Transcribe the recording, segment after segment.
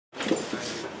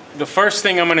the first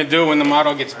thing I'm going to do when the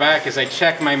model gets back is I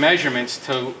check my measurements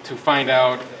to find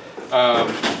out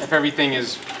if everything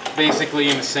is basically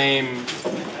in the same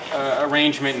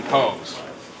arrangement and pose.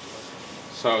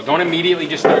 So don't immediately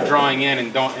just start drawing in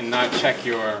and not check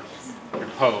your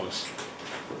pose.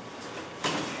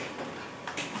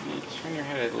 Turn your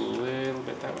head a little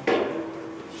bit that way.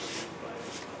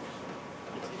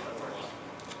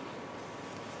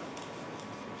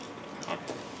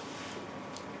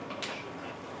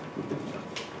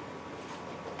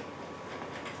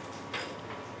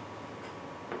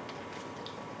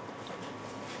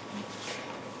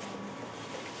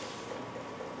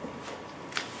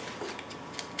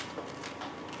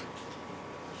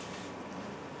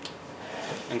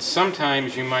 And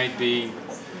sometimes you might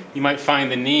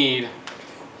find the need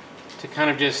to kind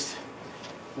of just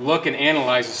look and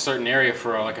analyze a certain area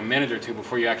for like a minute or two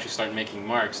before you actually start making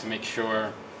marks to make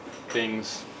sure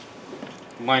things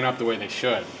line up the way they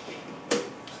should.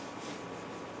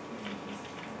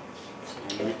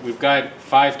 And we've got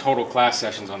 5 total class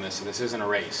sessions on this, so this isn't a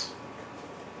race.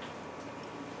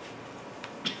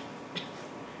 Make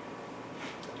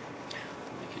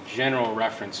a general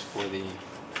reference for the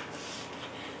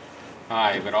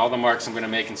eye, but all the marks I'm going to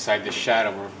make inside this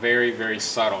shadow are very, very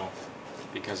subtle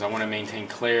because I want to maintain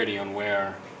clarity on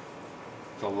where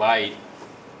the light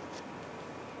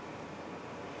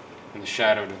and the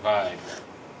shadow divide.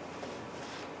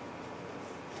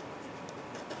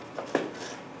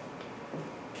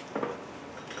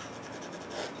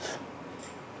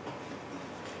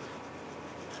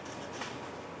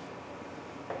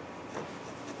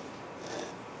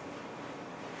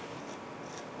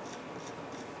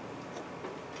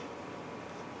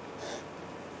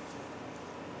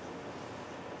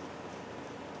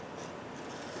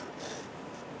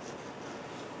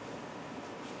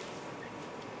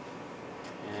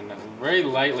 And very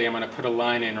lightly I'm going to put a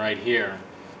line in right here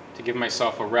to give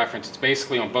myself a reference. It's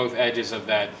basically on both edges of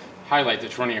that highlight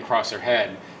that's running across her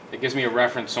head. It gives me a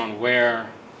reference on where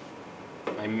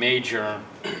my major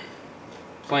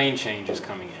plane change is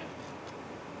coming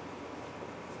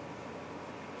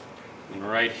in. And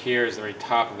right here is the very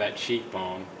top of that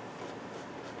cheekbone.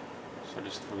 So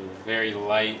just very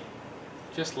light,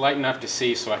 just light enough to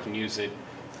see so I can use it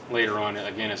later on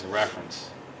again as a reference.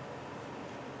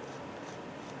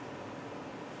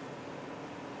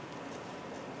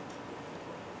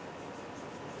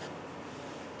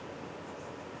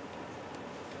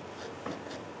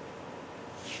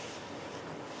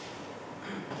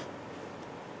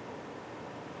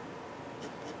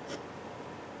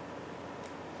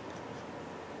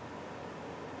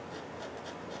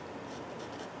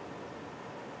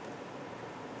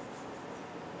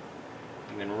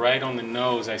 And then right on the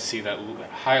nose, I see that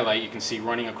highlight you can see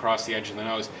running across the edge of the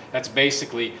nose. That's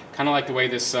basically kind of like the way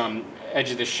this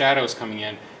edge of the shadow is coming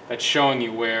in. That's showing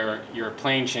you where your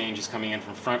plane change is coming in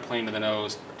from front plane of the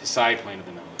nose to side plane of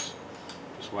the nose.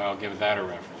 That's why I'll give that a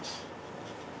reference.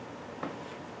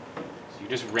 So you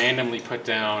just randomly put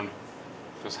down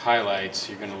those highlights,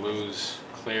 you're going to lose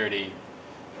clarity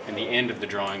in the end of the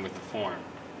drawing with the form.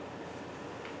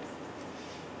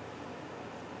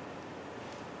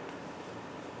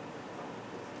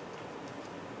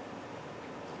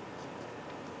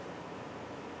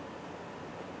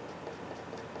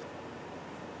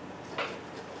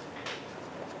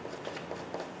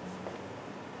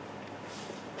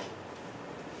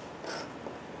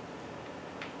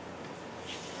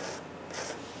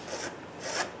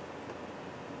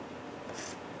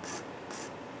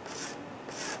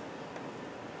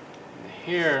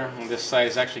 Here on this side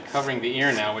is actually covering the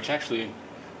ear now, which actually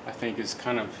I think is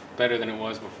kind of better than it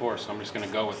was before, so I'm just going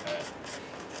to go with that.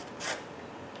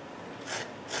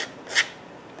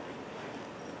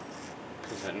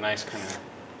 There's that nice kind of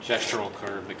gestural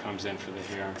curve that comes in for the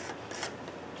hair.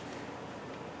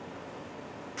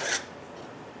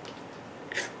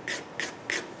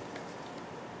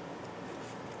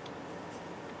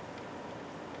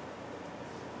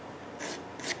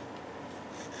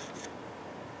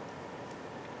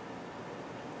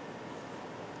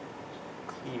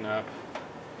 Clean up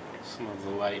some of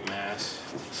the light mass,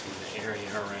 some of the area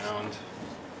around.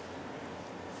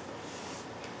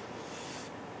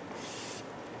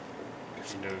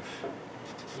 Kind of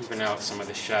even out some of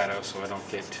the shadow so I don't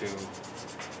get too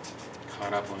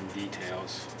caught up on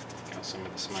details. Got some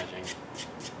of the smudging.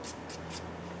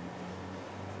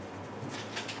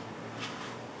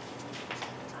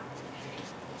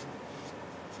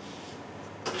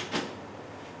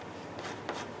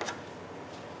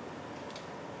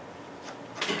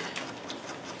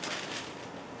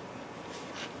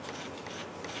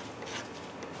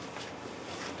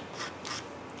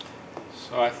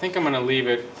 So I think I'm going to leave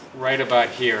it right about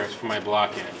here as for my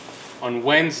block in. On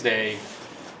Wednesday,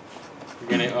 we're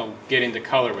going to get into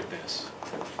color with this.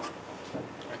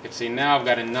 I can see now I've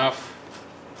got enough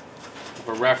of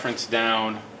a reference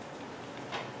down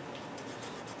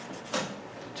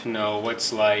to know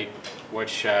what's light,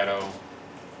 what's shadow,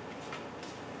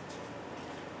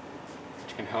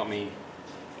 which can help me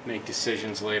make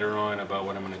decisions later on about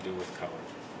what I'm going to do with color.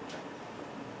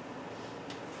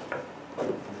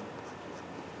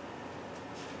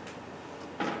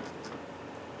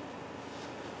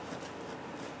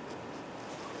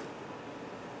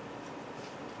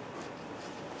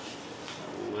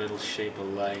 A little shape of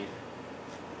light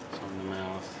on the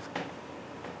mouth.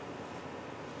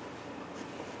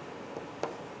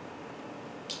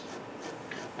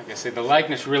 Like I said, the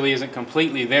likeness really isn't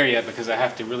completely there yet because I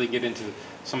have to really get into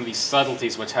some of these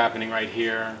subtleties, what's happening right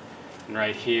here,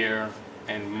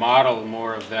 and model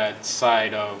more of that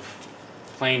side of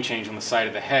plane change on the side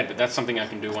of the head. But that's something I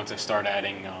can do once I start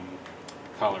adding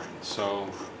color. So,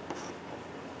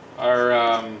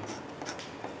 are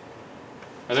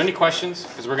there any questions?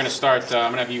 Because we're going to start. I'm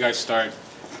going to have you guys start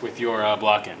with your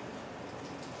block in.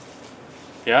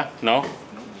 Yeah? No?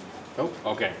 Nope.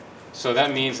 Okay. So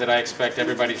that means that I expect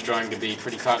everybody's drawing to be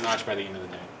pretty top-notch by the end of the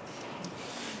day.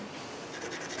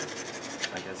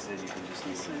 Like I said, you can just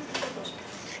use it.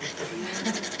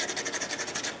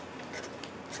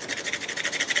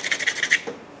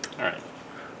 All right.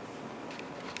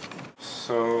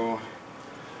 So,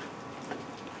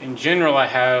 in general, I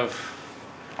have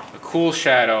a cool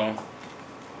shadow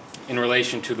in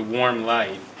relation to the warm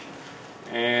light.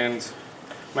 And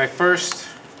my first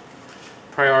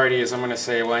priority is I'm going to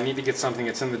say, well, I need to get something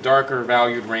that's in the darker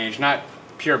valued range, not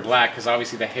pure black, because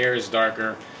obviously the hair is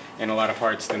darker in a lot of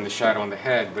parts than the shadow on the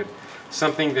head, but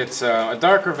something that's a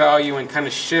darker value and kind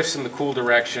of shifts in the cool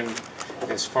direction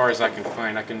as far as I can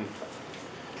find. I can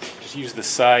just use the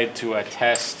side to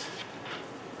test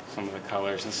some of the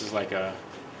colors. This is like a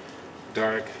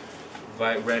dark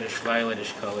reddish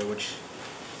violetish color, which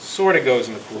sort of goes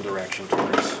in the cool direction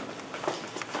towards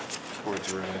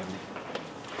red.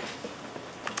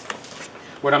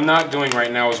 What I'm not doing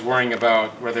right now is worrying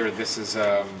about whether this is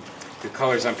the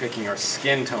colors I'm picking are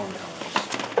skin tone colors.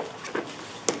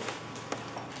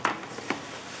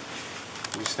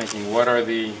 I'm just thinking, what are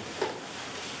the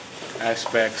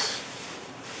aspects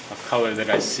of color that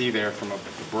I see there from a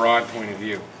broad point of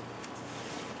view?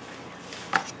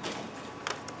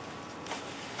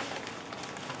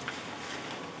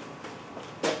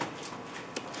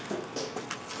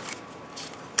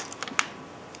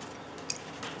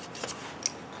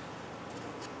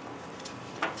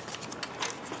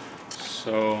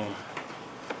 So,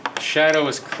 shadow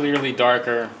is clearly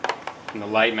darker than the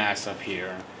light mass up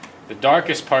here. The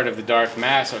darkest part of the dark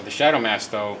mass, or the shadow mass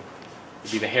though,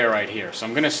 would be the hair right here. So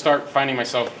I'm going to start finding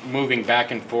myself moving back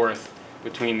and forth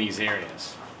between these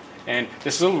areas. And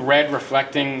this little red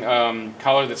reflecting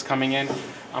color that's coming in,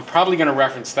 I'm probably going to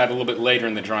reference that a little bit later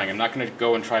in the drawing. I'm not going to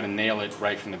go and try to nail it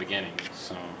right from the beginning.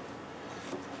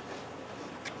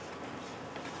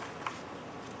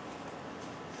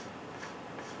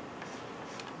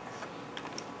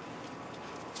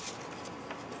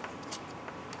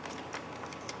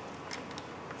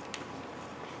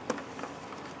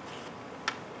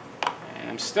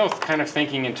 I'm still kind of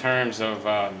thinking in terms of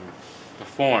the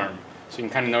form. So you can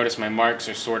kind of notice my marks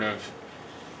are sort of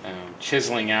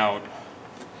chiseling out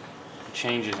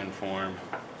changes in form.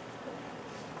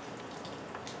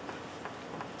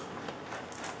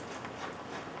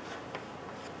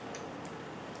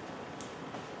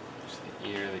 Just the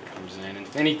ear that comes in. And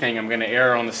if anything, I'm going to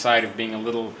err on the side of being a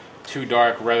little too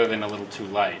dark rather than a little too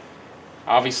light.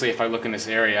 Obviously, if I look in this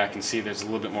area, I can see there's a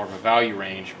little bit more of a value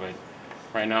range, but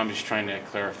right now I'm just trying to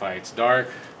clarify it's dark,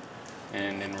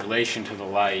 and in relation to the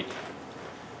light,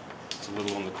 it's a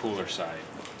little on the cooler side.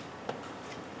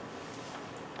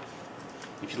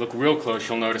 If you look real close,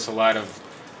 you'll notice a lot of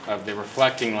the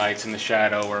reflecting lights in the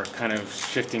shadow are kind of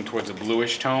shifting towards a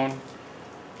bluish tone.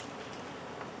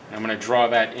 And I'm going to draw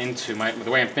that into,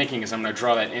 the way I'm thinking is I'm going to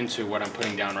draw that into what I'm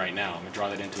putting down right now. I'm going to draw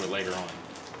that into it later on.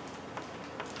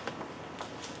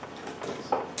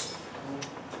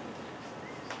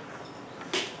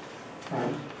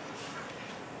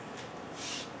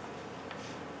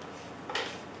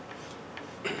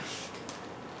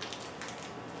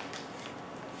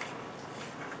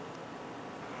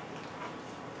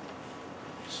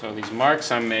 So these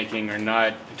marks I'm making are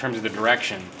not, in terms of the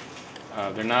direction,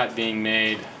 they're not being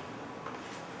made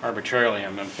arbitrarily.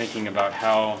 I'm thinking about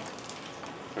how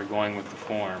they're going with the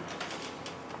form.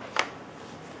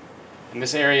 In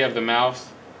this area of the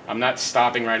mouth, I'm not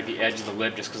stopping right at the edge of the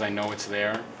lip just because I know it's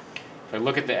there. If I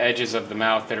look at the edges of the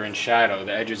mouth that are in shadow,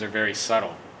 the edges are very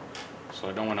subtle, so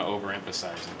I don't want to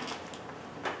overemphasize them.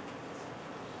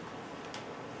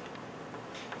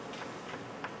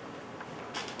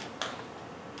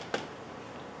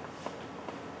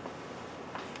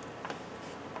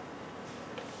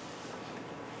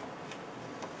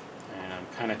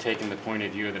 Kind of taking the point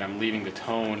of view that I'm leaving the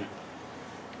tone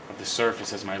of the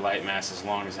surface as my light mask as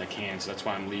long as I can, so that's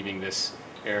why I'm leaving this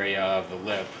area of the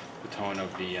lip, the tone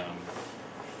of the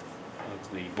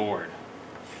board.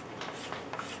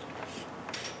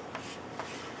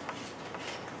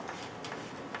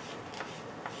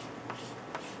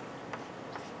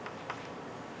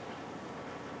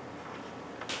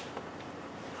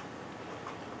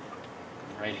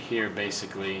 Right here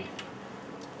basically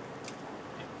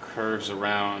curves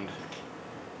around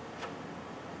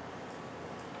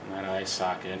that eye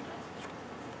socket.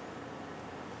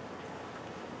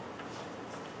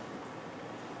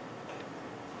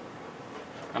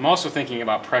 I'm also thinking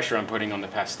about pressure I'm putting on the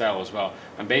pastel as well.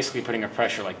 I'm basically putting a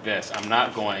pressure like this. I'm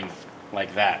not going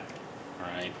like that, all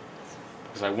right?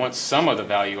 Because I want some of the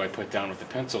value I put down with the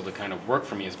pencil to kind of work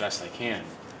for me as best I can.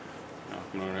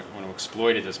 You know, I want to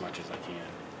exploit it as much as I can.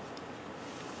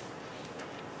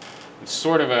 It's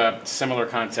sort of a similar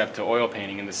concept to oil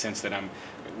painting in the sense that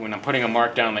when I'm putting a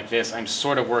mark down like this, I'm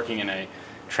sort of working in a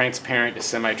transparent to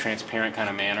semi-transparent kind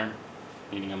of manner,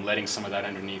 meaning I'm letting some of that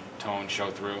underneath tone show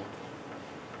through.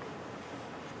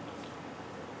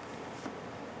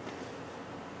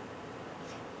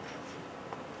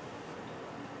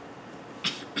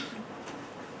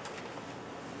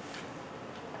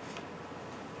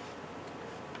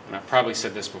 And I've probably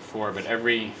said this before, but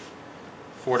every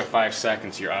 4 to 5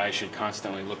 seconds, your eye should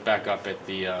constantly look back up at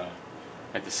the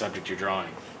subject you're drawing.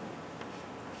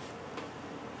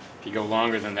 If you go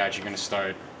longer than that, you're going to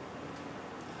start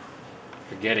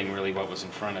forgetting really what was in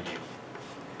front of you.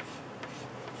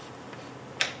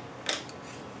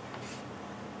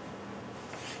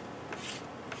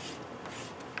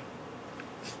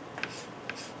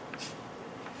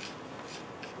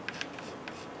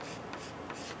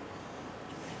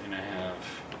 And I have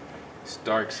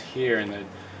darks here, and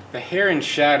the hair in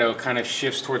shadow kind of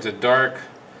shifts towards a dark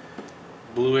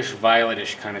bluish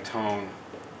violetish kind of tone.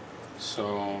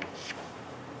 So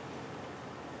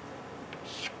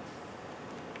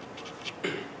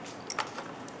I'm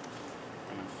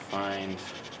gonna find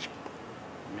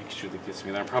a mixture that gets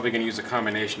me there. I'm probably going to use a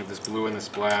combination of this blue and this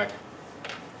black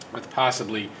with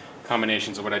possibly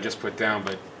combinations of what I just put down,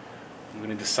 but I'm going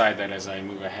to decide that as I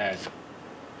move ahead.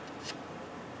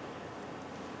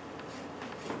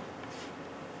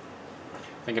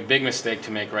 I think a big mistake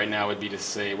to make right now would be to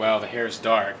say, well, the hair is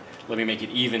dark, let me make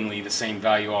it evenly the same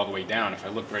value all the way down. If I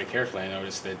look very carefully, I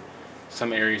notice that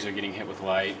some areas are getting hit with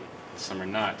light, some are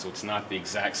not, so it's not the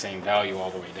exact same value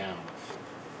all the way down.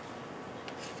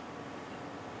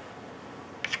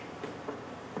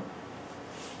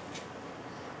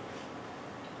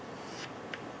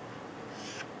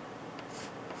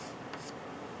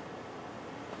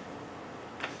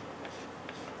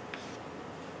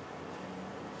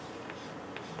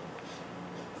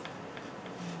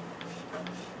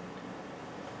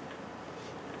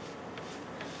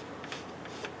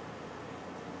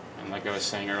 Like I was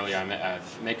saying earlier, I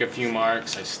make a few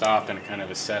marks, I stop and kind of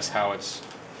assess how it's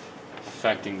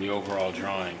affecting the overall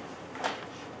drawing.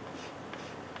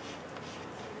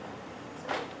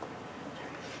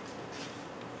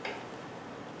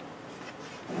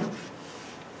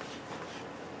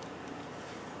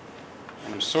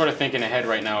 And I'm sort of thinking ahead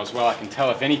right now as well. I can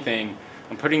tell, if anything,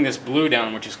 I'm putting this blue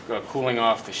down, which is cooling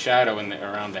off the shadow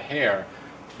around the hair,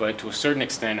 but to a certain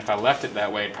extent, if I left it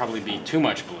that way, it'd probably be too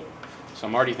much blue. So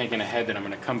I'm already thinking ahead that I'm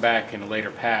going to come back in a later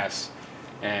pass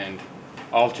and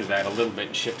alter that a little bit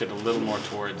and shift it a little more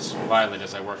towards violet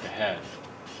as I work ahead.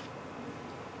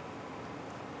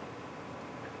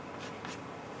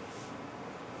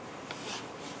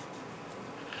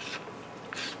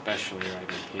 Especially right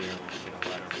in here, we'll get a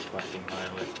lot of reflecting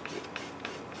violet.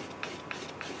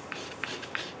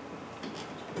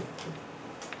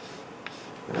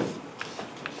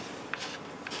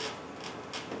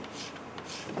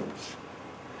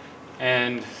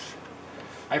 And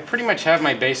I pretty much have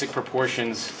my basic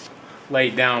proportions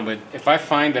laid down, but if I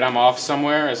find that I'm off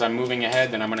somewhere as I'm moving ahead,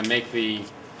 then I'm going to make the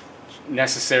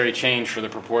necessary change for the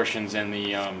proportions and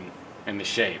the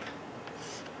shape.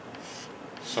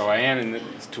 So I am,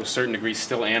 to a certain degree,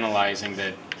 still analyzing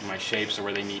that my shapes are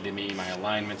where they need to be, my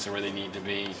alignments are where they need to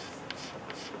be,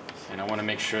 and I want to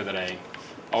make sure that I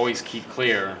always keep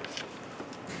clear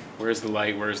where's the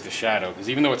light, where's the shadow, because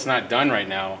even though it's not done right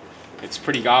now, it's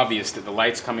pretty obvious that the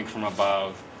light's coming from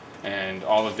above and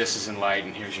all of this is in light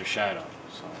and here's your shadow.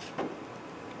 So,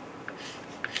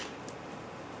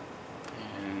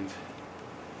 and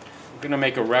I'm going to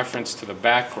make a reference to the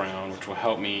background, which will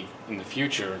help me in the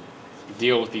future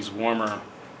deal with these warmer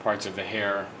parts of the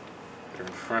hair that are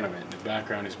in front of it. The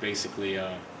background is basically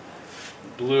a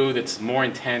blue that's more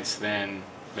intense than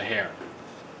the hair.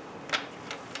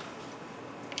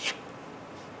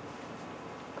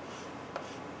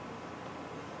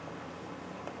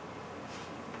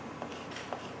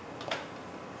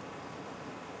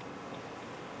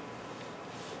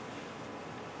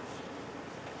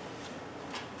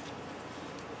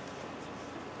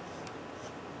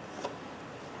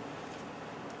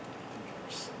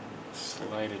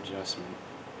 Slight adjustment.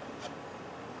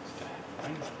 Is that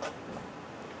right?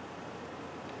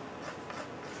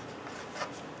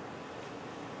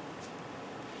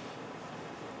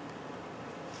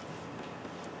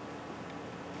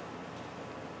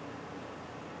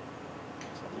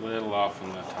 It's a little off on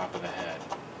the top of the head.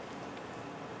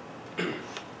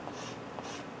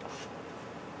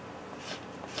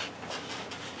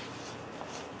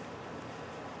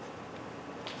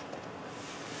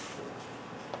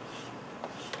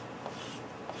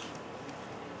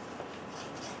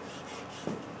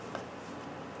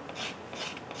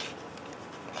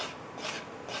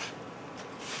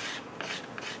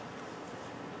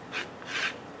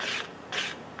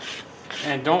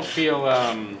 And don't feel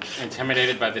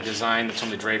intimidated by the design that's on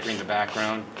the drapery in the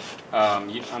background.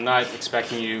 I'm not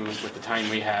expecting you, with the time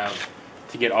we have,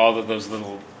 to get all of those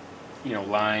little,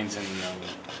 lines and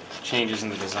changes in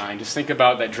the design. Just think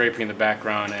about that drapery in the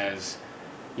background as,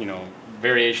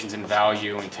 variations in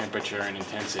value and temperature and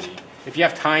intensity. If you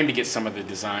have time to get some of the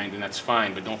design, then that's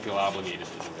fine, but don't feel obligated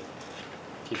to do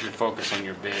it. Keep your focus on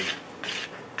your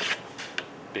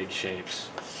big shapes.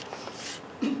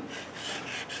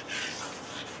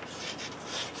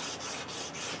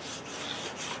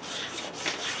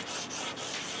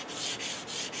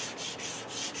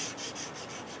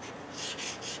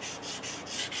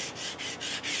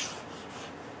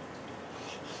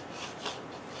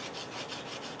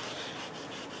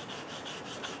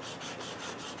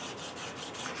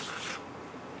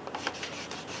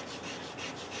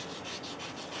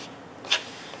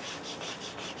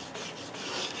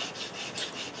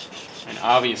 And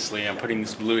obviously I'm putting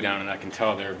this blue down and I can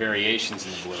tell there are variations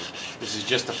in the blue. This is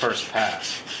just the first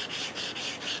pass.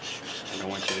 I don't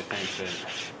want you to think that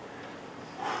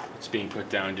it's being put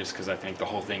down just because I think the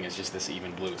whole thing is just this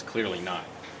even blue. It's clearly not.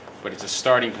 But it's a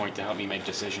starting point to help me make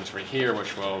decisions right here,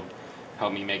 which will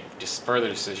help me make just further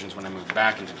decisions when I move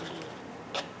back into the blue.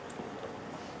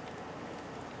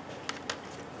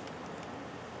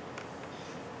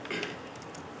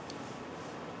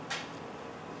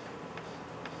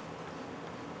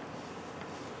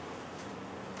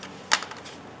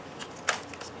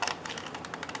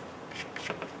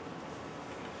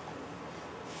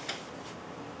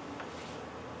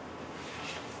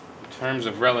 In terms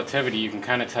of relativity, you can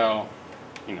kind of tell,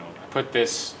 I put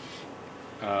this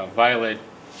violet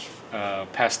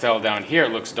pastel down here,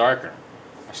 it looks darker.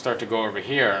 I start to go over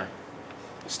here,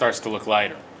 it starts to look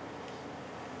lighter.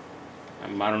 I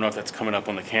don't know if that's coming up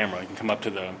on the camera. You can come up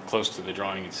to close to the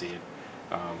drawing and see it.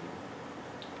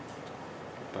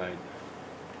 But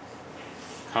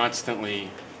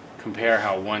constantly compare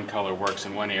how one color works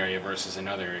in one area versus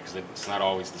another area, because it's not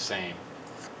always the same.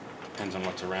 Depends on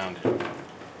what's around it.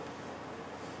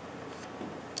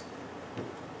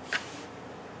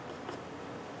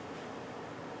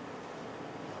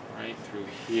 Right through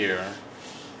here,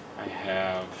 I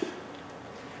have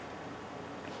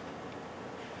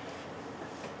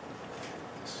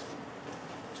this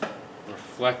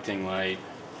reflecting light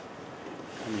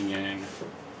coming in,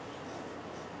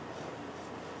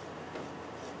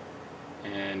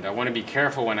 and I want to be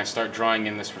careful when I start drawing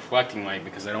in this reflecting light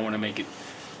because I don't want to make it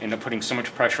end up putting so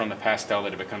much pressure on the pastel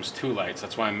that it becomes too light. So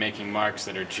that's why I'm making marks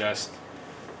that are just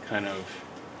kind of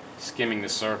skimming the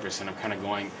surface, and I'm kind of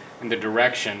going in the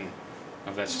direction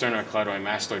of that sternocleidomastoid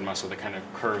mastoid muscle that kind of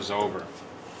curves over.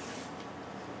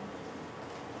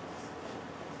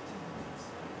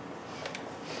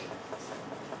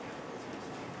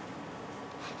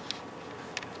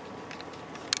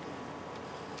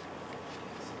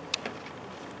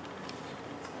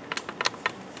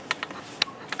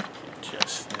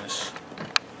 Just this.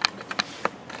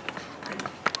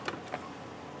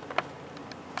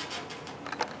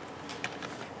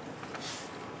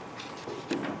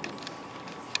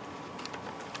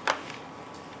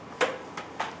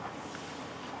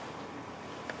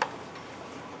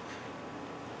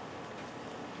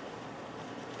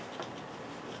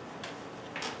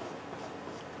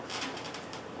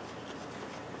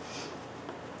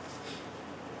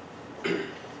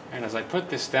 And as I put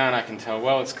this down, I can tell,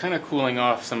 well, it's kind of cooling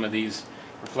off some of these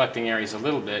reflecting areas a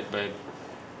little bit, but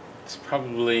it's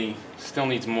probably still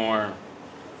needs more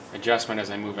adjustment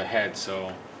as I move ahead.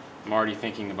 So I'm already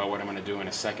thinking about what I'm going to do in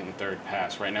a second and third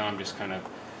pass. Right now I'm just kind of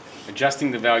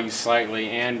adjusting the values slightly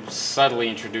and subtly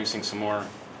introducing some more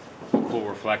cool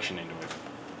reflection into it.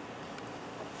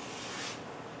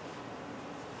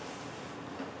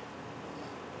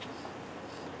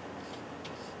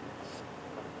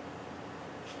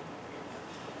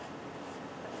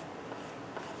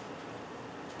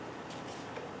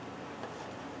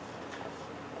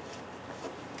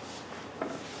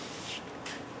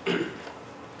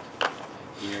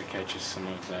 Here catches some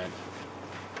of that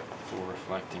full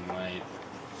reflecting light.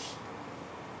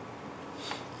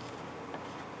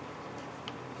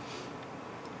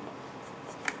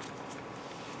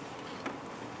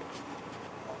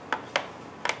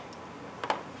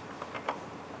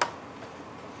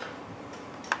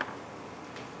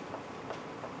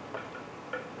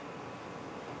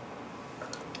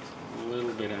 A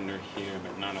little bit under here,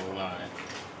 but not a lot.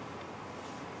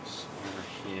 So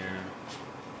over here.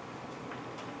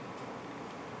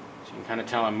 You can kind of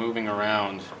tell I'm moving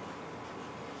around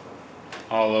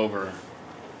all over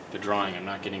the drawing. I'm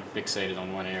not getting fixated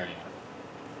on one area.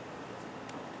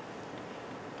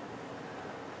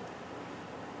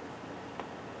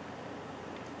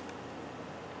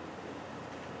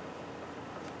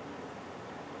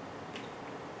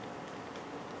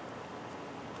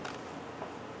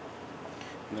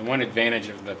 And the one advantage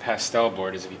of the pastel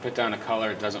board is if you put down a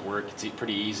color, it doesn't work. It's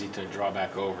pretty easy to draw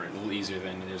back over it, a little easier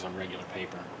than it is on regular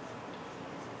paper.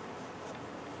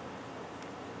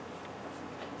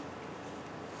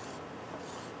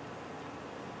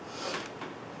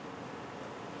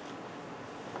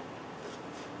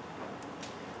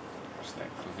 That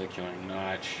clavicular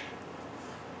notch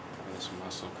where this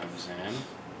muscle comes in.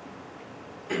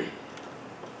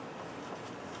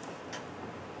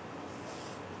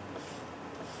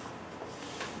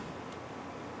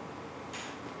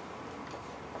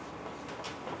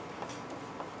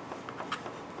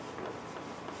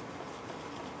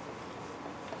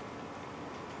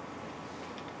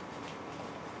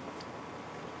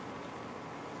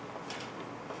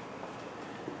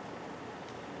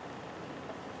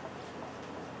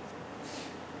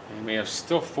 And we have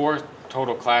still 4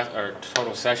 total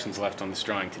sessions left on this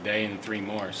drawing today, and 3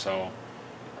 more. So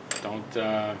don't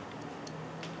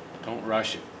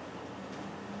rush it.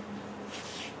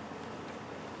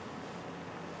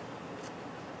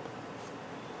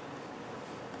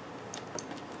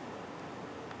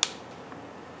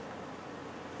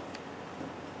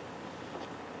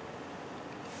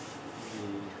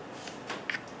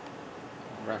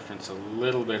 Reference a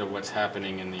little bit of what's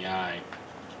happening in the eye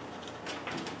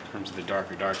in terms of the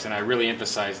darker darks, and I really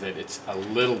emphasize that it's a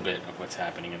little bit of what's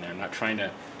happening in there. I'm not trying to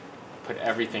put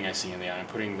everything I see in the eye. I'm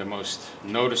putting the most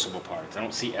noticeable parts. I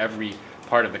don't see every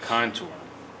part of the contour.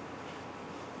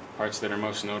 Parts that are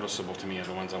most noticeable to me are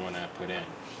the ones I want to put in.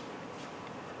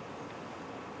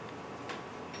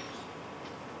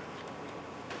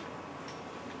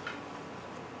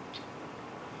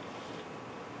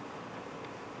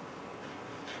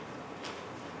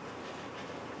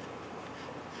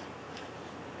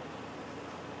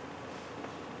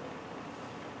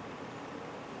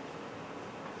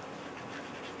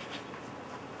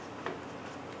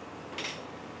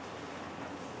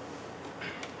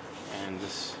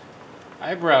 This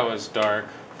eyebrow is dark,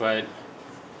 but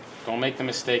don't make the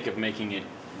mistake of making it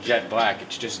jet black.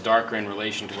 It's just darker in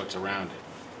relation to what's around it.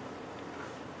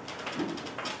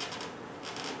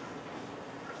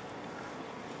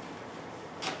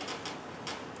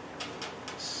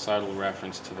 Subtle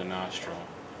reference to the nostril.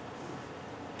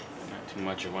 Not too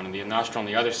much of one. And the nostril on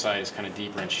the other side is kind of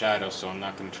deeper in shadow, so I'm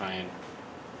not going to try and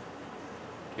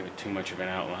give it too much of an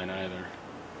outline either.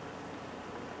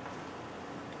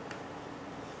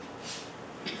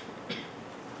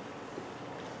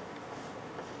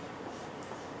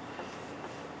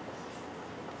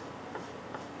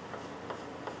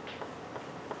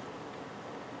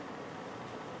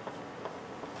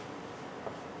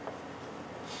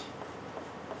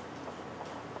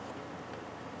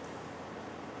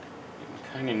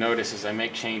 Kind of notice as I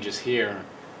make changes here,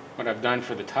 what I've done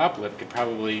for the top lip could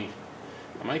probably,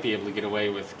 I might be able to get away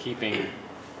with keeping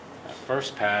that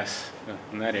first pass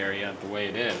in that area the way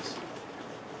it is.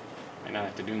 Might not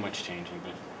have to do much changing,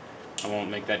 but I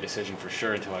won't make that decision for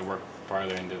sure until I work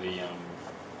farther into the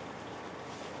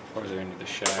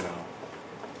shadow.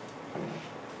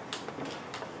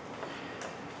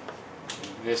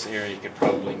 This area could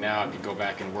probably now, I could go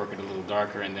back and work it a little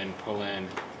darker and then pull in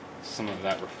some of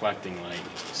that reflecting light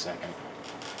in just a second.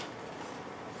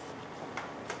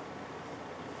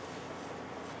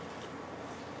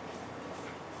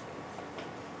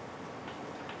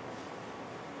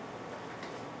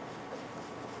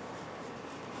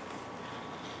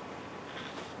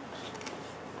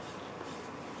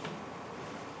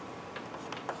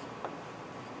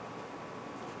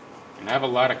 I have a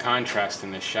lot of contrast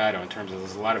in this shadow in terms of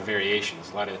there's a lot of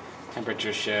variations, a lot of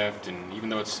temperature shift, and even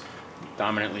though it's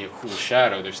dominantly a cool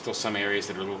shadow, there's still some areas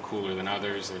that are a little cooler than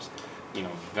others. There's, you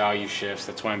know, value shifts.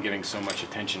 That's why I'm giving so much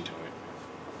attention to it.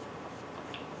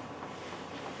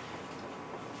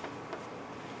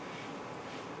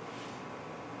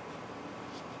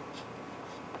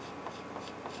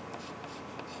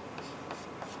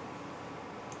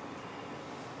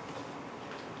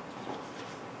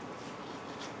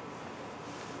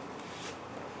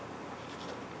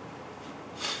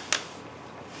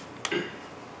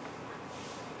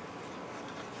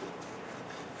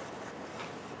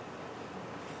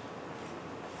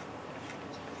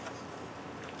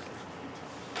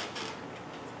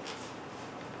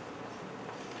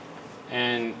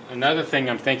 And another thing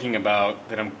I'm thinking about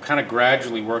that I'm kind of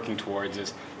gradually working towards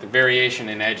is the variation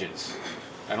in edges.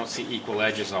 I don't see equal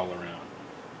edges all around,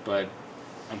 but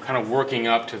I'm kind of working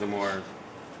up to the more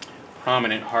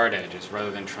prominent hard edges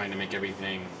rather than trying to make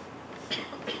everything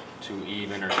too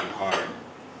even or too hard.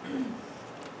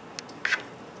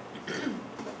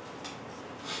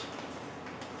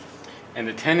 And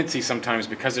the tendency sometimes,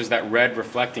 because there's that red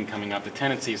reflecting coming up, the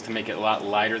tendency is to make it a lot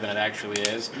lighter than it actually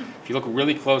is. If you look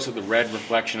really close at the red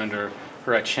reflection under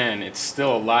her chin, it's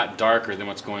still a lot darker than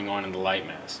what's going on in the light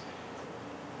mass.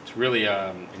 It's really,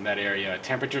 in that area, a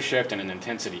temperature shift and an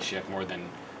intensity shift more than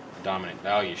a dominant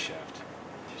value shift.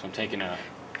 So I'm taking a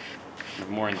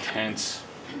more intense,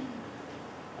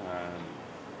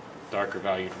 darker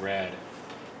valued red.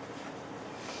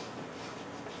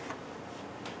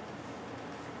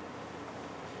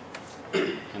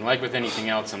 And like with anything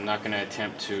else, I'm not going to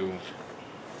attempt to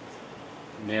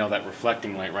nail that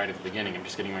reflecting light right at the beginning. I'm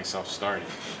just getting myself started.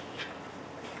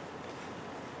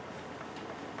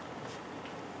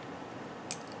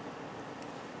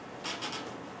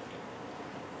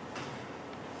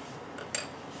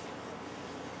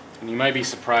 And you might be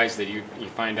surprised that you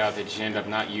find out that you end up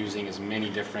not using as many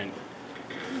different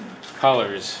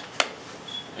colors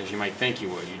as you might think you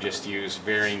would. You just use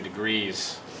varying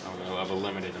degrees of a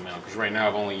limited amount. Because right now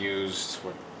I've only used,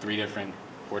 what,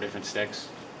 4 different sticks?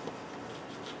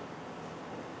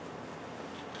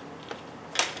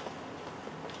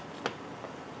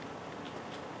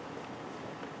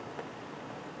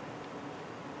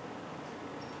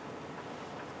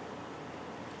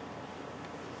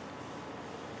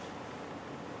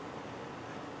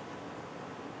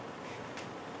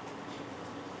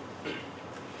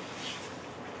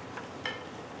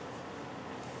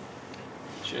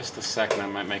 Just a second, I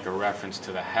might make a reference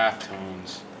to the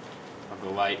halftones of the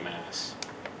light mass.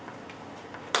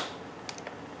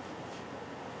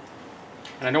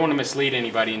 And I don't want to mislead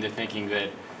anybody into thinking that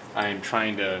I'm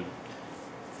trying to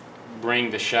bring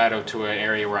the shadow to an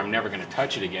area where I'm never going to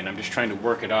touch it again. I'm just trying to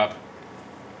work it up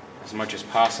as much as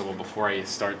possible before I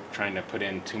start trying to put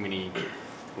in too many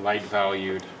light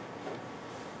valued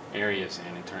areas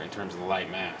in terms of the light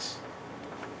mass.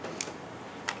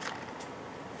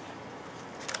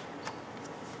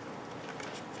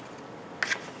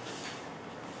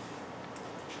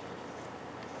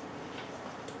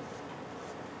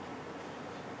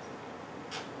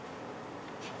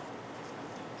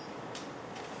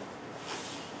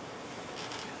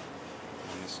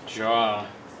 Jaw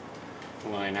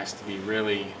line has to be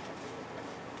really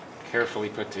carefully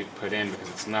put in because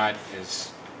it's not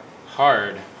as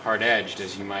hard-edged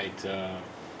as you might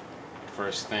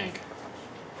first think.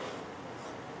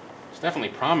 It's definitely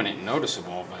prominent and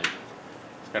noticeable, but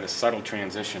it's got a subtle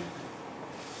transition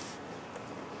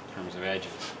in terms of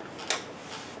edges.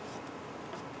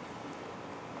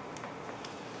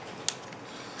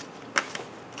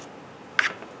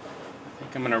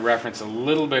 I'm going to reference a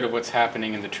little bit of what's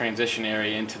happening in the transition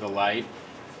area into the light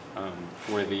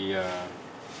for the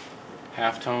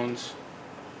halftones.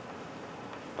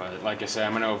 But like I said,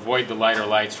 I'm going to avoid the lighter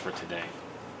lights for today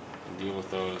and deal with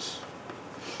those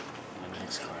in the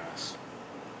next class.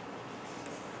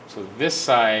 So this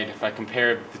side, if I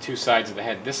compare the two sides of the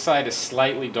head, this side is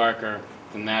slightly darker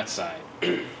than that side.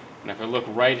 And if I look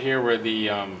right here where the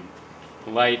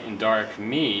light and dark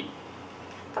meet,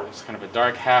 it's kind of a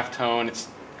dark halftone. It's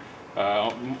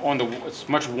it's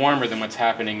much warmer than what's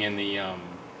happening in the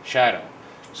shadow.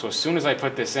 So as soon as I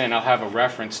put this in, I'll have a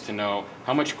reference to know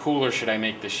how much cooler should I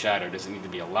make this shadow. Does it need to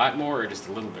be a lot more or just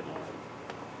a little bit more?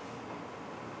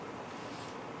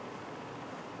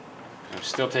 I'm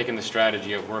still taking the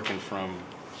strategy of working from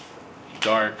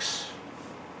darks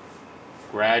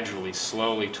gradually,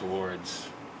 slowly towards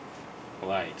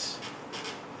lights.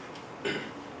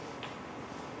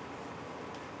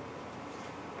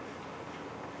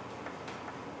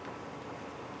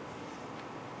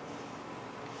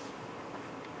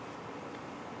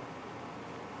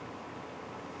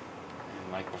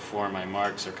 before my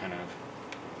marks are kind of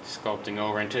sculpting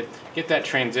over. And to get that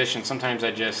transition, sometimes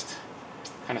I just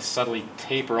kind of subtly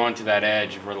taper onto that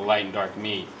edge where the light and dark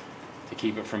meet to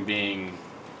keep it from being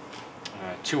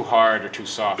too hard or too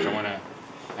soft. I want to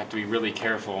have to be really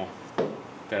careful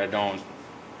that I don't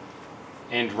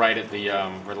end right at the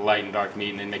where the light and dark meet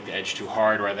and then make the edge too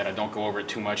hard, or that I don't go over it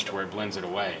too much to where it blends it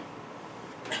away.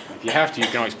 If you have to, you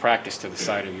can always practice to the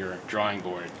side of your drawing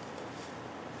board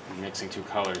and mixing two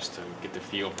colors to get the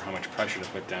feel for how much pressure to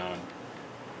put down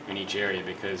in each area,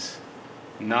 because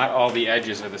not all the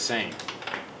edges are the same.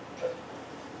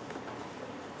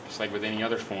 Just like with any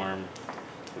other form,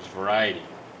 there's variety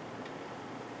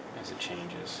as it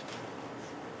changes.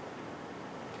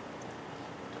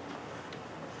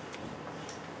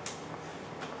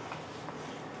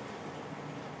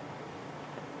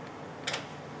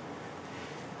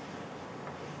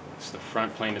 It's the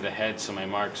front plane of the head, so my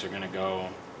marks are going to go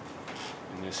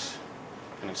in this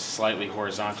kind of slightly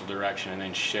horizontal direction and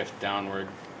then shift downward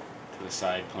to the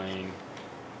side plane.